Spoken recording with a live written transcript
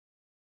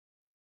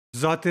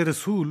ذات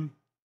رسول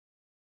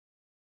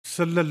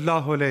صلی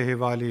اللہ علیہ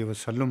وآلہ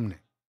وسلم نے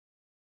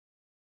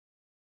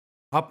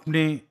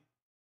اپنے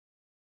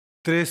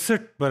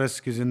 63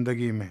 برس کی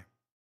زندگی میں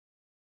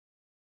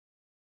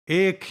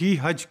ایک ہی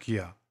حج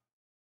کیا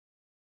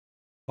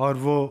اور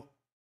وہ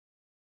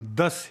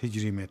 10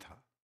 ہجری میں تھا۔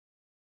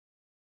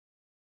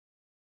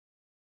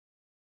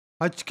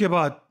 حج کے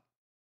بعد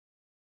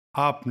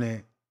آپ نے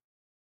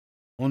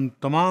ان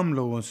تمام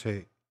لوگوں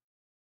سے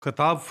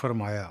خطاب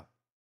فرمایا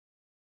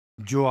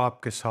جو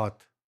آپ کے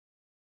ساتھ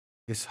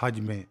اس حج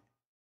میں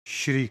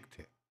شریک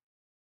تھے۔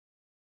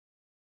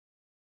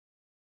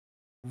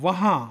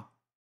 وہاں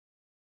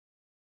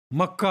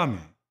مکہ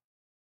میں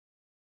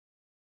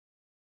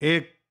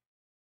ایک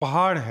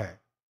پہاڑ ہے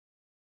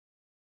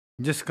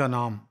جس کا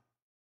نام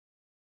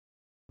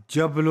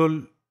جبل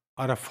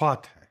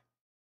العرفات ہے،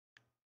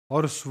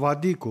 اور اس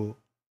وادی کو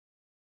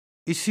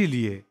اسی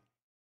لیے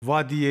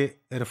وادی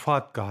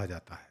عرفات کہا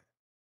جاتا ہے۔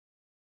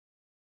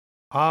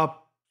 آپ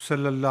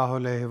صلی اللہ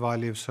علیہ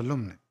وآلہ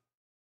وسلم نے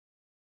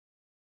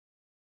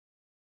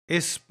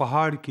اس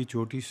پہاڑ کی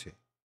چوٹی سے،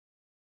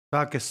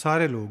 تاکہ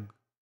سارے لوگ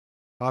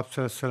آپ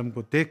صلی اللہ علیہ وسلم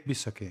کو دیکھ بھی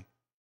سکیں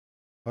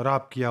اور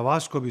آپ کی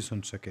آواز کو بھی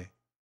سن سکیں،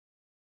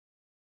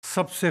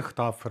 سب سے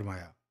خطاب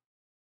فرمایا،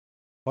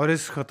 اور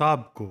اس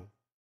خطاب کو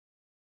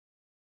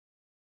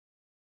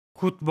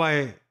خطبہ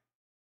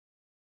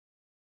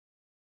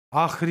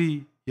آخری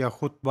یا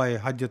خطبہ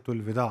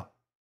حجۃ-ال-وداع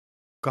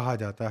کہا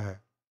جاتا ہے،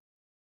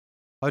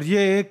 اور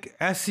یہ ایک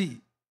ایسی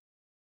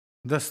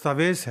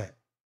دستاویز ہے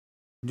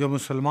جو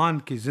مسلمان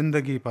کی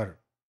زندگی پر،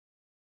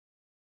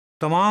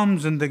 تمام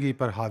زندگی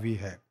پر حاوی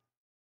ہے،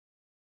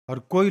 اور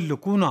کوئی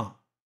لکونہ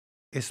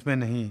اس میں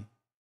نہیں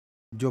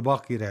جو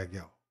باقی رہ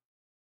گیا ہو۔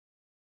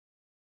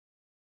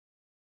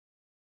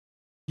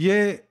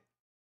 یہ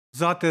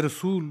ذات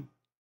رسول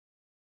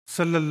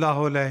صلی اللہ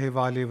علیہ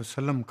وآلہ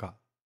وسلم کا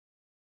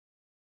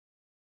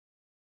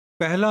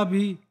پہلا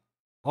بھی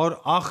اور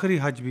آخری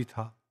حج بھی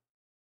تھا،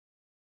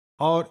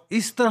 اور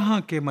اس طرح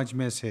کے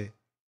مجمع سے،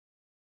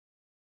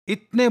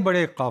 اتنے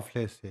بڑے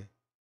قافلے سے،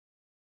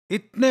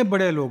 اتنے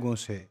بڑے لوگوں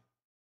سے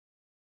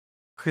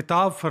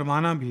خطاب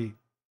فرمانا بھی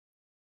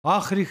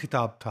آخری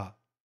خطاب تھا۔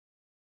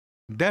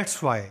 That's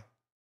why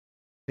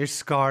it's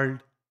called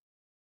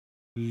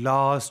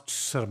last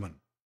sermon،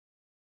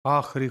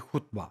 آخری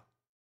خطبہ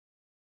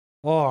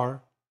اور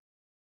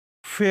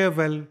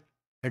farewell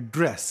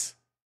address،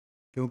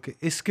 کیونکہ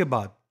اس کے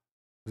بعد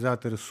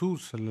ذات رسول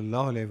صلی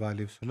اللہ علیہ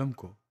وآلہ وسلم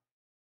کو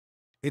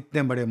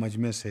اتنے بڑے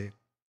مجمع سے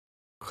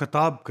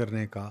خطاب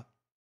کرنے کا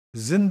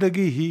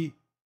زندگی ہی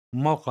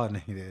موقع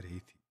نہیں دے رہی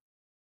تھی۔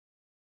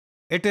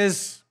 It is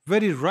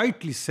very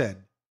rightly said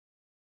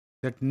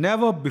that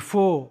never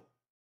before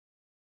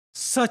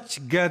such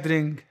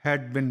gathering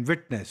had been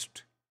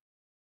witnessed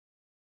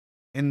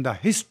in the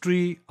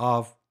history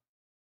of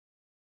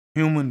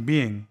human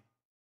being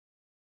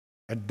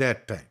at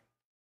that time۔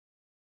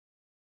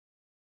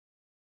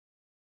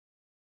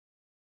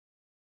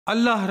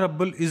 اللہ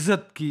رب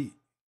العزت کی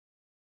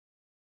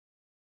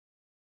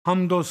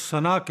حمد و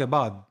ثنا کے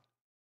بعد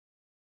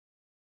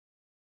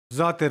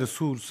ذات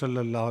رسول صلی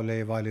اللہ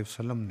علیہ وآلہ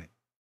وسلم نے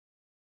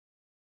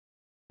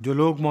جو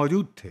لوگ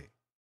موجود تھے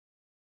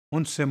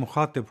ان سے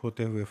مخاطب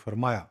ہوتے ہوئے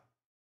فرمایا،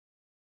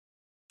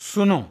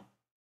 سنو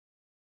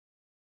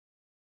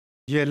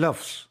یہ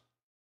لفظ،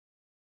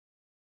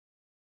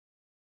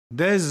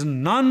 there is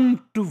none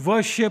to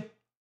worship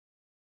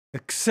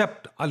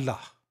except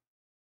Allah،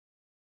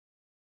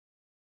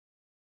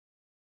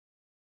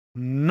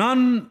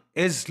 none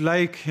is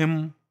like him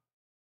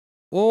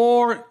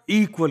or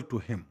equal to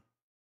him،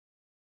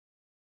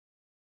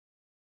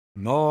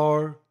 nor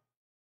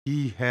he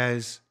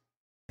has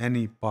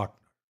any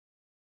partner۔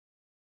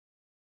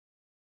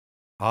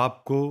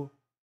 آپ کو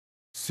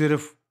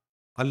صرف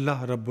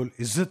اللہ رب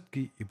العزت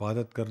کی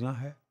عبادت کرنا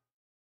ہے،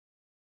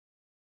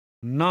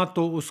 نہ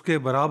تو اس کے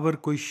برابر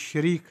کوئی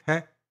شریک ہے،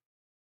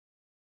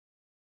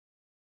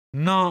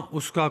 نہ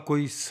اس کا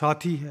کوئی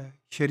ساتھی ہے،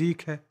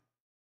 شریک ہے،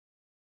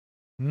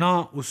 نہ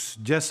اس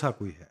جیسا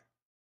کوئی ہے۔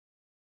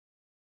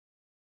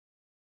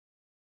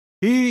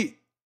 He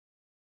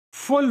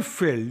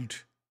fulfilled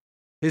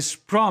his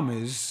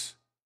promise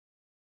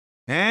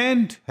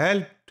and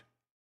helped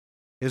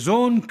his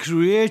own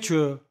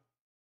creature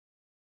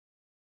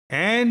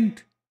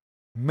and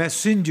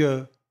messenger,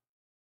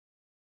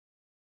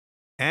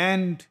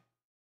 and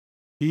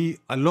he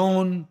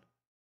alone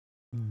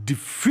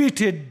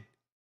defeated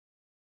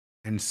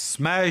and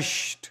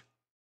smashed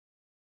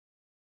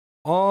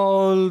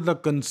all the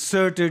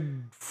concerted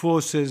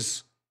forces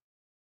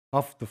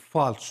of the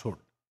falsehood۔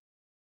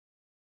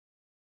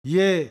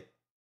 یہ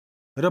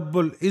رب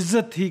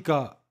العزت ہی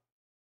کا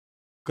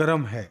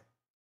کرم ہے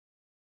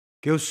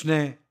کہ اس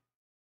نے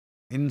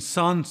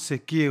انسان سے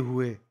کیے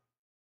ہوئے،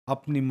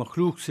 اپنی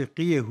مخلوق سے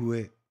کیے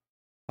ہوئے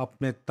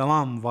اپنے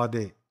تمام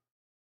وعدے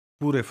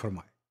پورے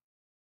فرمائے،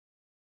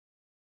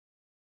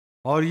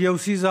 اور یہ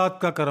اسی ذات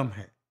کا کرم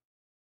ہے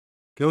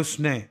کہ اس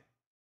نے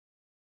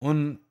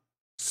ان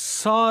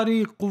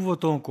ساری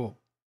قوتوں کو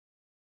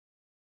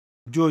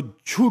جو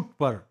جھوٹ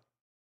پر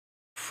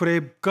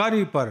فریب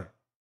کاری پر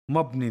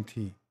مبنی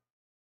تھیں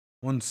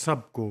ان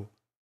سب کو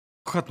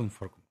ختم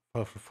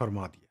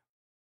فرما دیا۔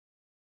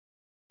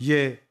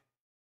 یہ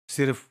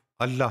صرف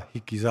اللہ ہی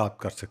کی ذات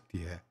کر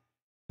سکتی ہے،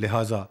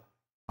 لہٰذا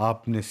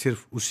آپ نے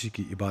صرف اسی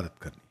کی عبادت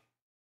کرنی۔